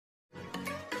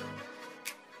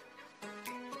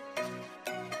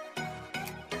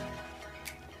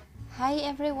Hi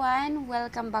everyone!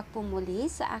 Welcome back po muli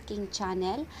sa aking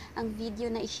channel. Ang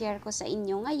video na i-share ko sa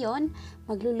inyo ngayon,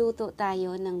 magluluto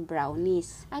tayo ng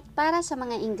brownies. At para sa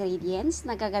mga ingredients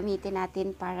na gagamitin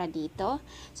natin para dito,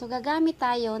 so gagamit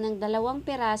tayo ng 2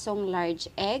 pirasong large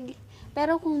egg.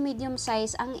 Pero kung medium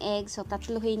size ang egg, so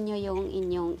tatluhin nyo yung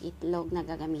inyong itlog na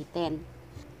gagamitin.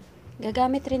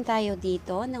 Gagamit rin tayo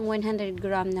dito ng 100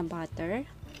 gram na butter,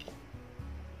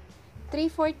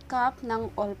 3/4 cup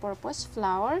ng all-purpose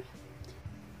flour,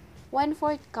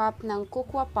 1/4 cup ng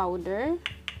cocoa powder,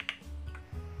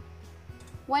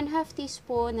 1/2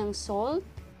 teaspoon ng salt,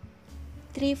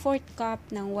 3/4 cup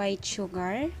ng white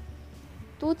sugar,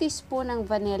 2 teaspoon ng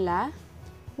vanilla,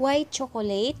 white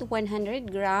chocolate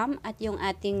 100 gram at yung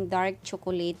ating dark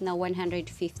chocolate na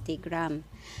 150 gram.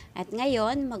 At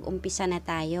ngayon, mag-umpisa na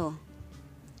tayo.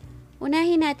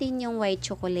 Unahin natin yung white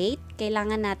chocolate,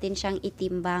 kailangan natin siyang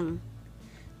itimbang.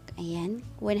 Ayan,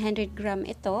 100 gram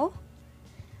ito.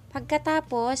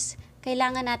 Pagkatapos,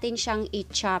 kailangan natin siyang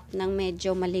i-chop ng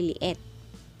medyo maliliit.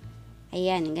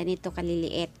 Ayan, ganito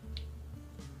kaliliit.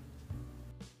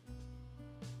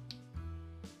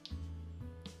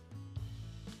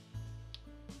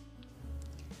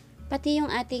 Pati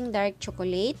yung ating dark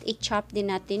chocolate, i-chop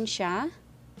din natin siya.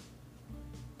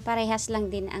 Parehas lang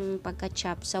din ang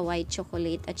pagka-chop sa white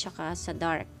chocolate at saka sa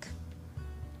dark.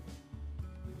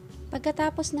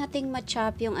 Pagkatapos nating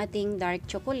ma-chop yung ating dark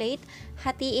chocolate,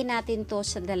 hatiin natin to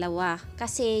sa dalawa.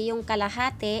 Kasi yung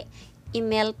kalahati,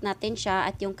 i-melt natin siya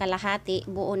at yung kalahati,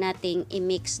 buo nating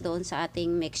i-mix doon sa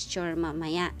ating mixture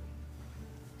mamaya.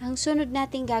 Ang sunod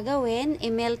nating gagawin,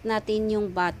 i-melt natin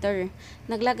yung butter.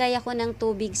 Naglagay ako ng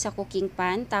tubig sa cooking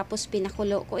pan, tapos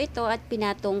pinakulo ko ito at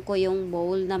pinatong ko yung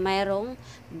bowl na mayroong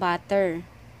butter.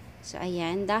 So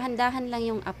ayan, dahan-dahan lang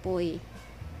yung apoy.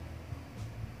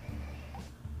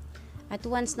 At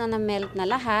once na na-melt na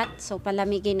lahat, so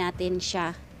palamigin natin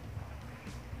siya.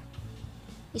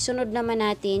 Isunod naman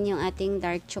natin yung ating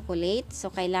dark chocolate. So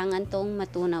kailangan tong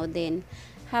matunaw din.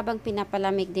 Habang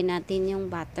pinapalamig din natin yung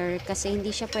butter. Kasi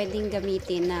hindi siya pwedeng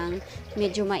gamitin ng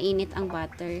medyo mainit ang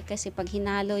butter. Kasi pag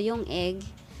hinalo yung egg,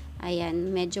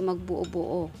 ayan, medyo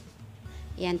magbuo-buo.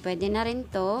 Ayan, pwede na rin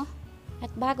to. At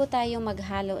bago tayo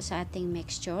maghalo sa ating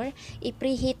mixture,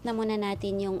 i-preheat na muna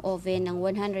natin yung oven ng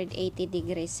 180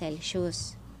 degrees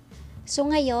Celsius. So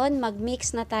ngayon,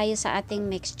 mag-mix na tayo sa ating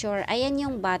mixture. Ayan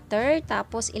yung butter,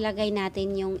 tapos ilagay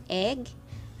natin yung egg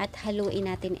at haluin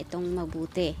natin itong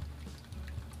mabuti.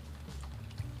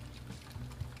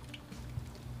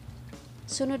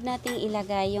 Sunod nating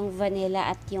ilagay yung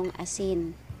vanilla at yung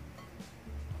asin.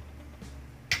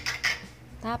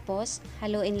 Tapos,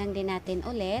 haluin lang din natin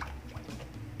ulit.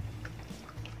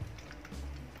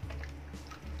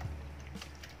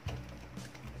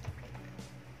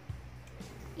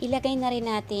 Ilagay na rin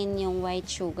natin yung white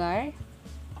sugar.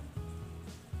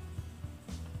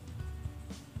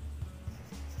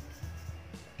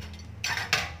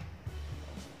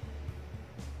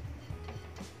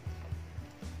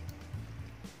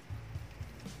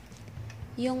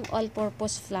 Yung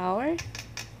all-purpose flour.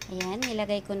 Ayan,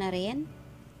 nilagay ko na rin.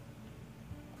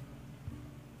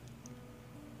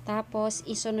 Tapos,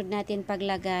 isunod natin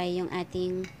paglagay yung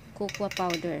ating cocoa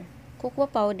powder. Cocoa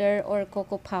powder or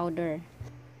cocoa powder.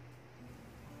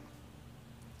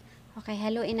 Okay,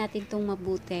 haluin natin itong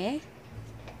mabuti.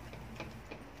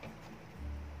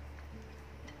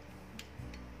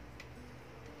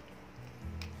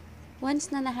 Once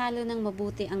na nahalo ng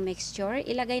mabuti ang mixture,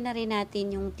 ilagay na rin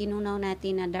natin yung tinunaw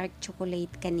natin na dark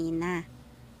chocolate kanina.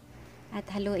 At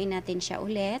haluin natin siya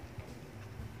ulit.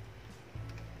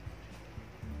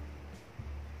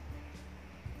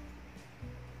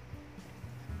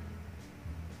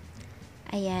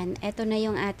 Ayan, eto na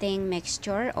yung ating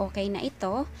mixture. Okay na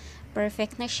ito.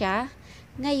 Perfect na siya.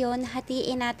 Ngayon,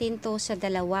 hatiin natin to sa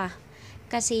dalawa.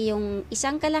 Kasi yung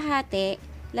isang kalahati,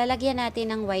 lalagyan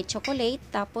natin ng white chocolate.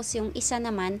 Tapos yung isa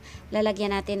naman,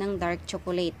 lalagyan natin ng dark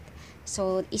chocolate.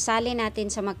 So, isali natin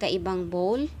sa magkaibang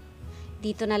bowl.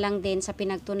 Dito na lang din sa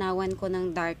pinagtunawan ko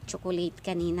ng dark chocolate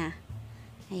kanina.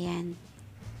 Ayan.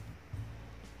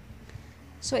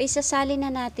 So, isasali na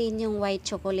natin yung white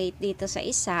chocolate dito sa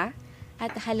isa.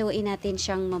 At haluin natin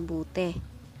siyang mabuti.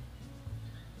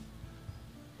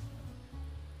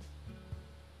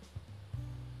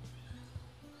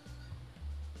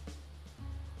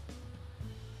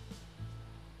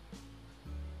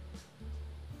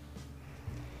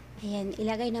 Ayan,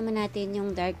 ilagay naman natin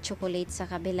yung dark chocolate sa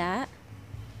kabila.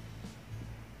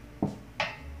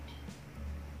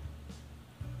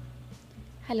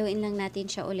 Haluin lang natin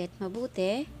siya ulit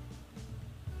mabuti.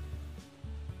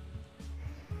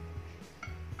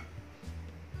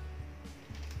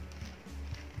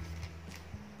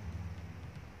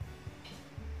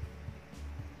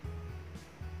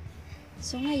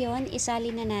 So ngayon,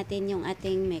 isali na natin yung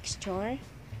ating mixture.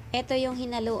 Ito yung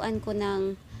hinaluan ko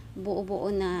ng buo-buo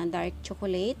na dark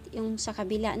chocolate. Yung sa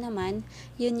kabila naman,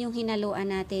 yun yung hinaluan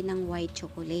natin ng white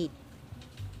chocolate.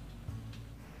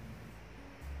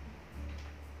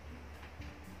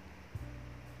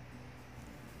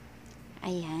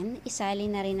 Ayan, isali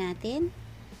na rin natin.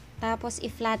 Tapos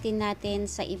i-flatten natin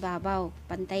sa ibabaw.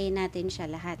 Pantayin natin siya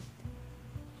lahat.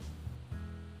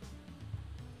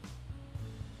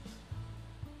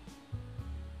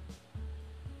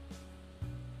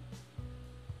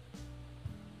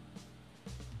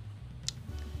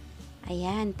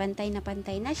 Ayan, pantay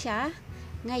na siya.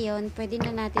 Ngayon, pwede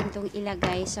na natin itong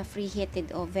ilagay sa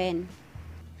preheated oven.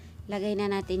 Lagay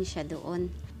na natin siya doon.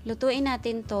 Lutuin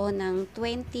natin to ng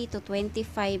 20 to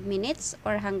 25 minutes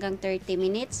or hanggang 30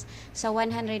 minutes sa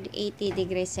 180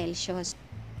 degrees Celsius.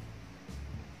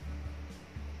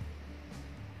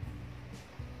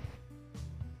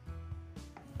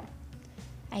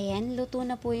 Ayan, luto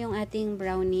na po yung ating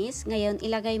brownies. Ngayon,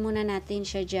 ilagay muna natin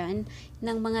siya dyan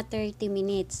ng mga 30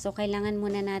 minutes. So, kailangan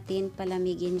muna natin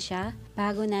palamigin siya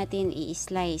bago natin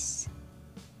i-slice.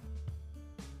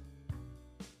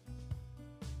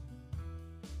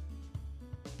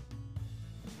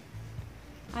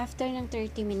 After ng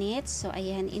 30 minutes, so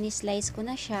ayan, in-slice ko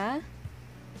na siya.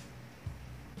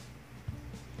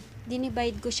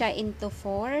 Dinivide ko siya into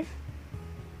 4.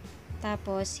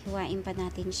 Tapos, hiwain pa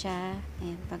natin siya.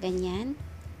 Ayan, pa ganyan.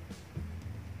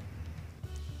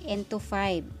 Into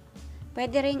 5.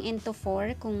 Pwede ring into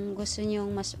 4 kung gusto nyo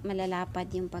mas malalapad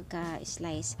yung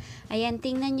pagka-slice. Ayan,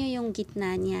 tingnan nyo yung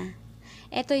gitna niya.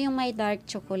 Ito yung may dark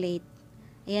chocolate.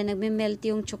 Ayan, nagme-melt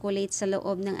yung chocolate sa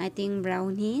loob ng ating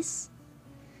brownies.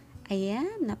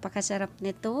 Ayan, napakasarap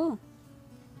nito.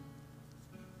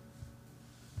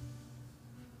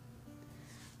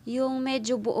 Yung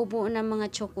medyo buo-buo na mga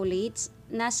chocolates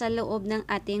nasa loob ng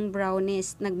ating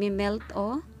brownies. Nagme-melt,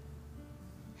 oh.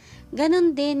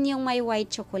 Ganon din yung may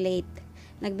white chocolate.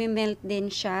 Nagme-melt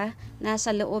din siya nasa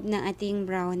loob ng ating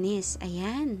brownies.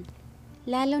 Ayan.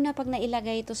 Lalo na pag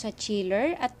nailagay ito sa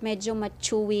chiller at medyo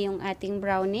ma-chewy yung ating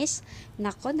brownies.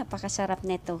 Nako, napakasarap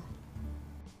nito.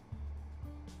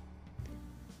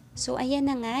 So, ayan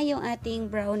na nga yung ating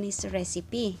brownies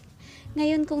recipe.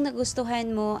 Ngayon, kung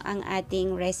nagustuhan mo ang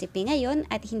ating recipe ngayon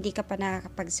at hindi ka pa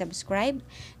nakakapag-subscribe,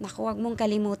 naku, huwag mong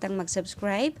kalimutang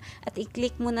mag-subscribe at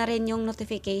i-click mo na rin yung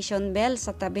notification bell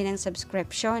sa tabi ng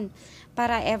subscription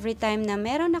para every time na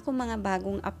meron ako mga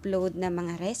bagong upload na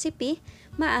mga recipe,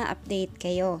 ma-update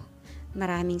kayo.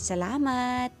 Maraming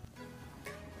salamat!